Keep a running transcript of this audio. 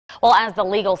Well, as the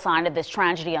legal side of this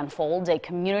tragedy unfolds, a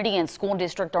community and school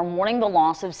district are mourning the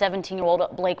loss of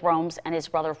 17-year-old Blake Romes and his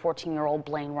brother 14-year-old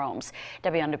Blaine Romes.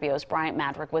 WNWO's Bryant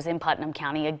Madrick was in Putnam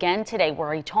County again today,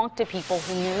 where he talked to people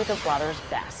who knew the brothers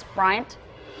best. Bryant?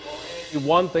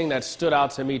 One thing that stood out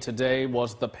to me today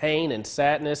was the pain and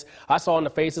sadness I saw in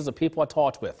the faces of people I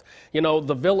talked with. You know,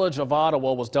 the village of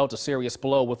Ottawa was dealt a serious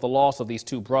blow with the loss of these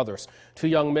two brothers, two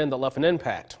young men that left an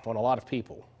impact on a lot of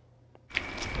people.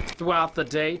 Throughout the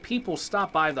day, people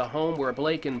stopped by the home where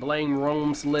Blake and Blaine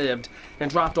Romes lived and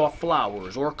dropped off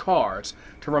flowers or cards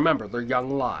to remember their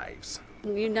young lives.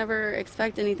 You never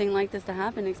expect anything like this to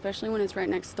happen, especially when it's right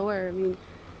next door. I mean,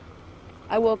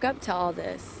 I woke up to all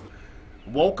this.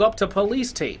 Woke up to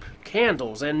police tape,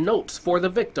 candles, and notes for the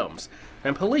victims,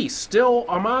 and police still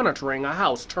are monitoring a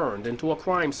house turned into a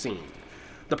crime scene.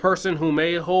 The person who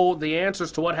may hold the answers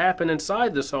to what happened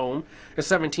inside this home is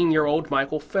 17-year-old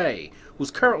Michael Fay, who's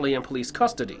currently in police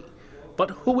custody.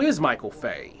 But who is Michael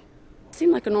Fay?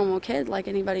 Seemed like a normal kid, like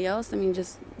anybody else. I mean,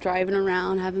 just driving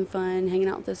around, having fun, hanging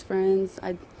out with his friends.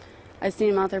 I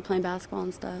seen him out there playing basketball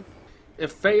and stuff.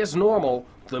 If Fay is normal,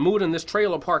 the mood in this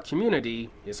trailer park community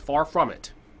is far from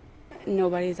it.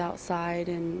 Nobody's outside,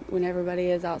 and when everybody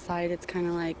is outside, it's kind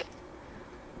of like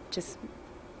just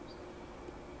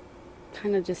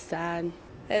sad.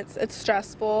 It's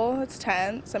stressful, it's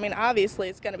tense. I mean, obviously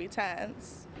it's going to be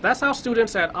tense. That's how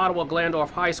students at Ottawa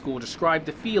Glandorf High School described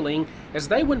the feeling as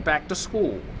they went back to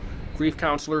school. Grief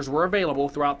counselors were available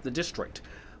throughout the district.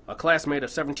 A classmate of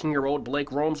 17-year-old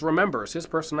Blake Romes remembers his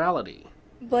personality.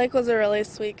 Blake was a really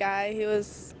sweet guy. He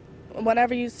was,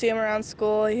 whenever you see him around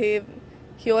school, he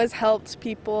always helped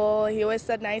people. He always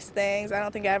said nice things. I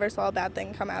don't think I ever saw a bad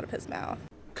thing come out of his mouth.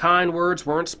 Kind words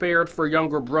weren't spared for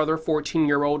younger brother,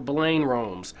 14-year-old Blaine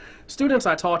Romes. Students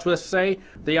I talked with say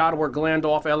the Ottawa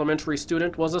Glandorf elementary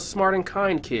student was a smart and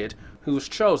kind kid who was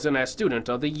chosen as Student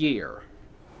of the Year.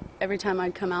 Every time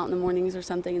I'd come out in the mornings or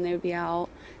something and they would be out,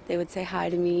 they would say hi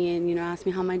to me and, ask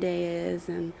me how my day is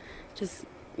and just,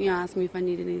 ask me if I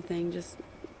needed anything. Just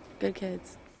good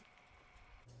kids.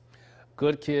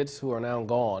 Good kids who are now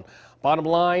gone. Bottom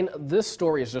line, this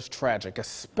story is just tragic,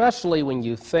 especially when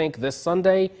you think this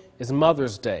Sunday is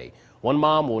Mother's Day. One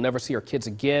mom will never see her kids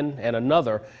again, and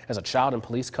another has a child in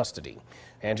police custody.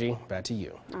 Angie, back to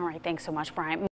you. All right, thanks so much, Brian.